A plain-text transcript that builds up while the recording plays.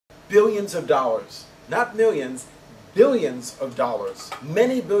billions of dollars, not millions, billions of dollars,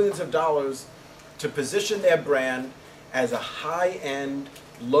 many billions of dollars to position their brand as a high-end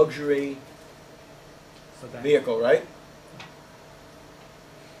luxury vehicle, right?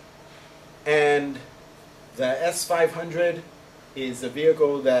 And the S500 is a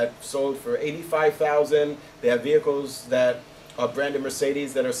vehicle that sold for $85,000. They have vehicles that are branded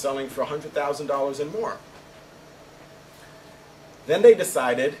Mercedes that are selling for $100,000 and more. Then they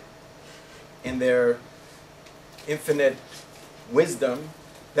decided, in their infinite wisdom,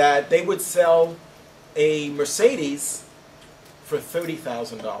 that they would sell a Mercedes for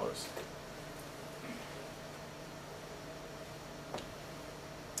 $30,000.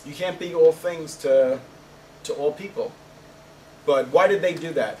 You can't be all things to all people. But why did they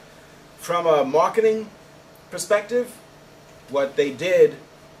do that? From a marketing perspective, what they did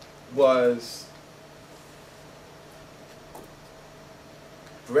was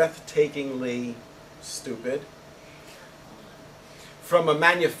breathtakingly stupid. From a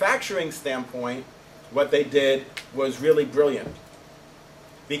manufacturing standpoint, what they did was really brilliant.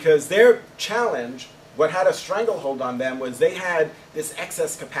 Because their challenge, what had a stranglehold on them, was they had this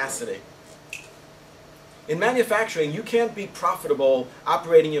excess capacity. In manufacturing, you can't be profitable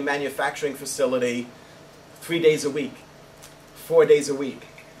operating your manufacturing facility 3 days a week, 4 days a week.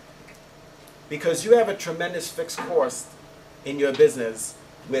 Because you have a tremendous fixed cost in your business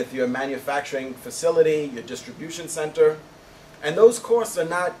with your manufacturing facility, your distribution center, and those costs are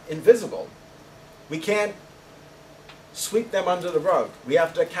not invisible. We can't sweep them under the rug. We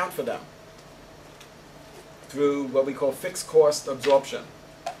have to account for them through what we call fixed cost absorption.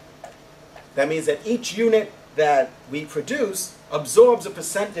 That means that each unit that we produce absorbs a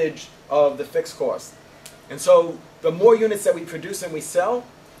percentage of the fixed cost. And so the more units that we produce and we sell,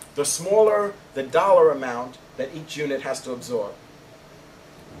 the smaller the dollar amount that each unit has to absorb.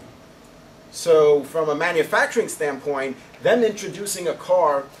 So from a manufacturing standpoint, them introducing a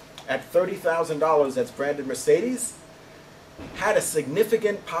car at $30,000 that's branded Mercedes had a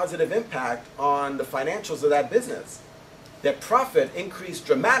significant positive impact on the financials of that business. Their profit increased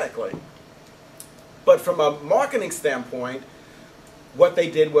dramatically. But from a marketing standpoint, what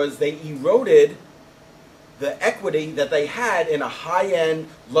they did was they eroded the equity that they had in a high-end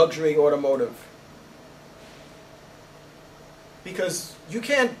luxury automotive. Because you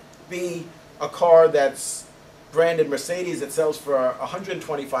can't be a car that's branded Mercedes that sells for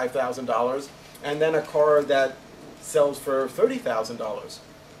 $125,000 and then a car that sells for $30,000.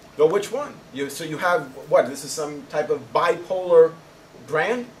 Well, which one? So you have, what, this is some type of bipolar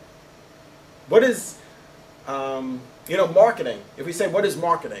brand? What is, marketing? If we say, what is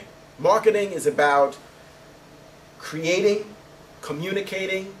marketing? Marketing is about creating,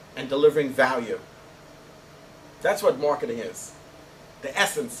 communicating, and delivering value. That's what marketing is. The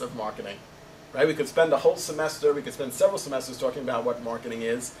essence of marketing. Right? We could spend a whole semester, we could spend several semesters talking about what marketing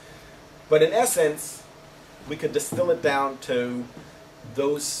is. But in essence, we could distill it down to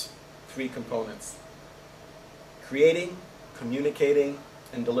those three components. Creating, communicating,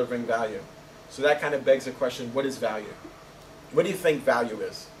 and delivering value. So that kind of begs the question, what is value? What do you think value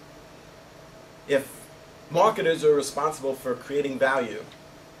is? If marketers are responsible for creating value,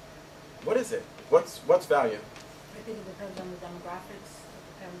 what is it? What's value? I think it depends on the demographics,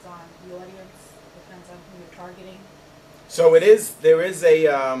 it depends on the audience, it depends on who you're targeting. So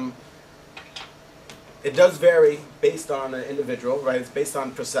it does vary based on an individual, right? It's based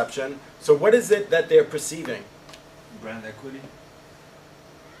on perception. So what is it that they're perceiving? Brand equity?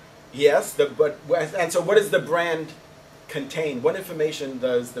 Yes, and so what does the brand contain? What information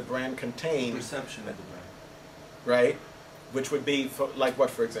does the brand contain? Perception of the brand. Right? Which would be, like what,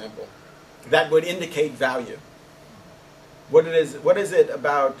 for example? That would indicate value. What does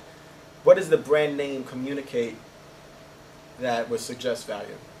the brand name communicate that would suggest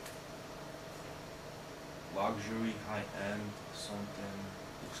value? Luxury, high-end, something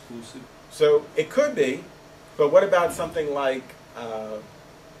exclusive. So it could be, but what about something like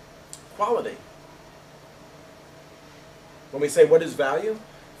quality? When we say what is value?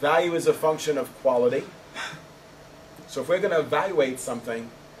 Value is a function of quality. So if we're going to evaluate something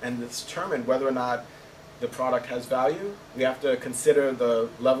and determine whether or not the product has value, we have to consider the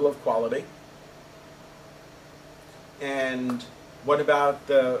level of quality. And what about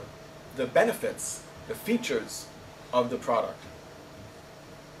the benefits, the features of the product?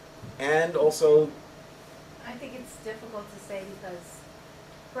 And also, I think it's difficult to say because,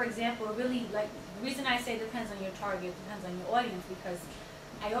 for example, really, like, the reason I say it depends on your target, depends on your audience, because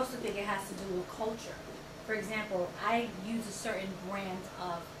I also think it has to do with culture. For example, I use a certain brand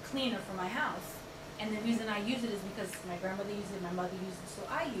of cleaner for my house, And the reason I use it is because my grandmother used it, my mother used it, so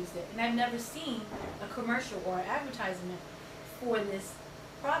I used it. And I've never seen a commercial or an advertisement for this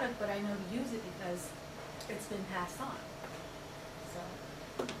product, but I know to use it because it's been passed on. So,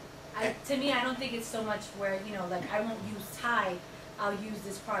 to me, I don't think it's so much where, you know, like I won't use Tide, I'll use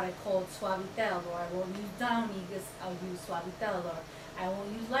this product called Suavitel, or I won't use Downy because I'll use Suavitel, or I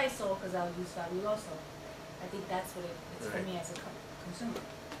won't use Lysol because I'll use Fabuloso. I think that's what it's for me as a consumer.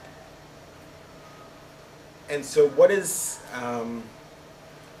 And so what is, how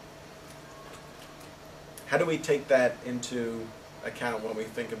do we take that into account when we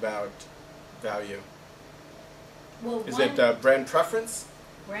think about value? Well, Is it brand preference?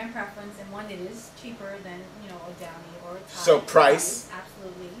 Brand preference, and one that is cheaper than, you know, a Downy or a Tide. So price.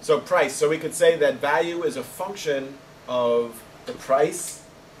 Absolutely. So price. So we could say that value is a function of the price,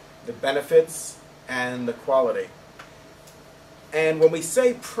 the benefits, and the quality. And when we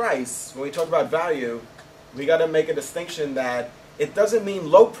say price, when we talk about value, we got to make a distinction that it doesn't mean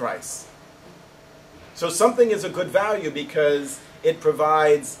low price. So something is a good value because it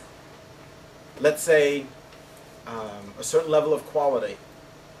provides, let's say, a certain level of quality.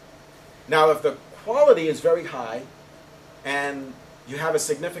 Now, if the quality is very high and you have a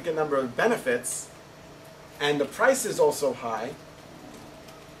significant number of benefits and the price is also high,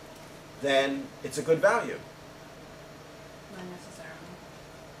 then it's a good value. Not necessarily.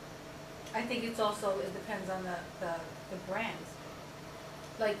 I think it's also, it depends on the brands.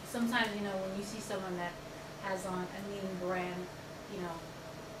 Like sometimes, you know, when you see someone that has on a name brand, you know,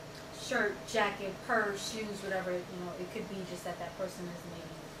 shirt, jacket, purse, shoes, whatever, you know, it could be just that that person is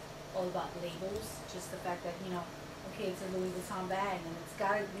maybe all about labels. Just the fact that, you know, okay, it's a Louis Vuitton bag and it's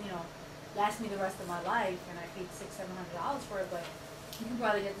got to, you know, last me the rest of my life, and I paid $600-700 for it, but you can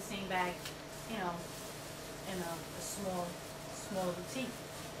probably get the same bag, you know, in a small boutique.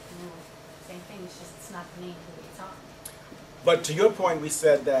 You know, same thing. It's just it's not the name Louis Vuitton. But to your point, we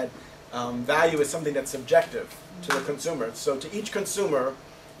said that value is something that's subjective to the consumer. So to each consumer,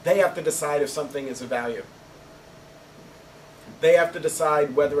 they have to decide if something is a value. They have to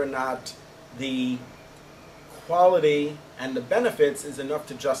decide whether or not the quality and the benefits is enough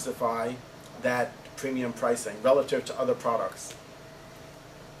to justify that premium pricing relative to other products.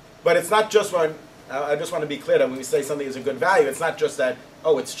 But it's not just when, I just want to be clear that when we say something is a good value, it's not just that,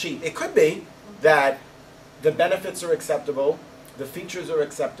 oh, it's cheap. It could be that the benefits are acceptable, the features are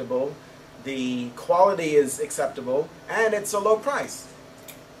acceptable, the quality is acceptable, and it's a low price.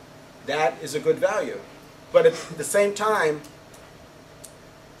 That is a good value. But at the same time,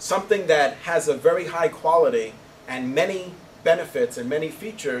 something that has a very high quality and many benefits and many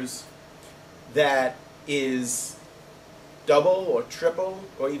features that is double or triple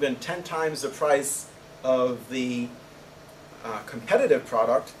or even 10 times the price of the competitive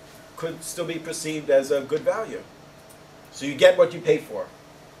product could still be perceived as a good value. So you get what you pay for.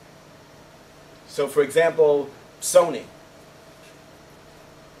 So for example, Sony.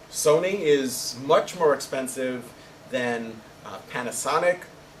 Sony is much more expensive than Panasonic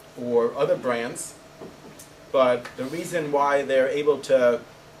or other brands, but the reason why they're able to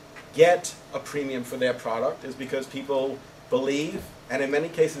get a premium for their product is because people believe, and in many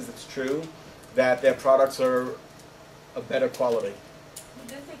cases it's true, that their products are a better quality.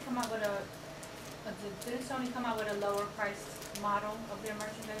 Didn't they come out with didn't Sony come out with a lower priced model of their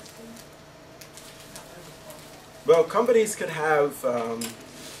merchandise too? Well, companies could have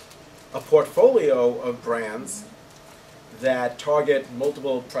a portfolio of brands that target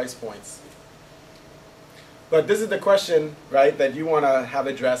multiple price points. But this is the question, right, that you want to have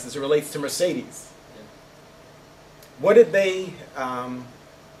addressed as it relates to Mercedes. Yeah. What did they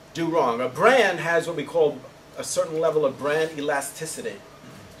do wrong? A brand has what we call a certain level of brand elasticity.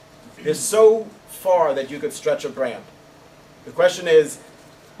 There's so far that you could stretch a brand. The question is,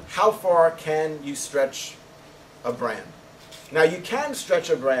 how far can you stretch a brand? Now, you can stretch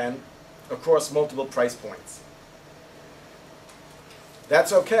a brand across multiple price points.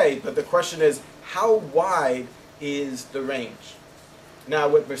 That's okay, but the question is, how wide is the range? Now,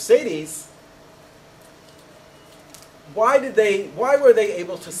 with Mercedes, why were they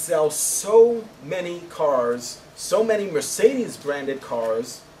able to sell so many cars, so many Mercedes-branded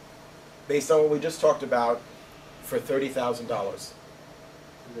cars, based on what we just talked about, for $30,000? Because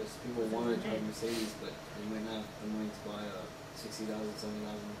people wanted to have Mercedes, but they might not have the money to buy a $60,000, $70,000.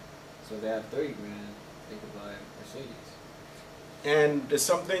 So if they have $30,000, they could buy a Mercedes. And there's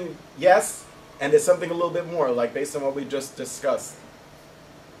something, yes, and there's something a little bit more, like based on what we just discussed.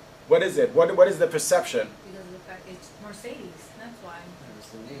 What is it? What is the perception? Because of the fact it's Mercedes, that's why. That's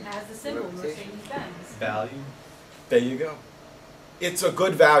the name. It has the symbol, Reputation. Mercedes-Benz. Value. There you go. It's a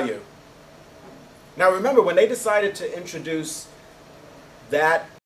good value. Now remember, when they decided to introduce that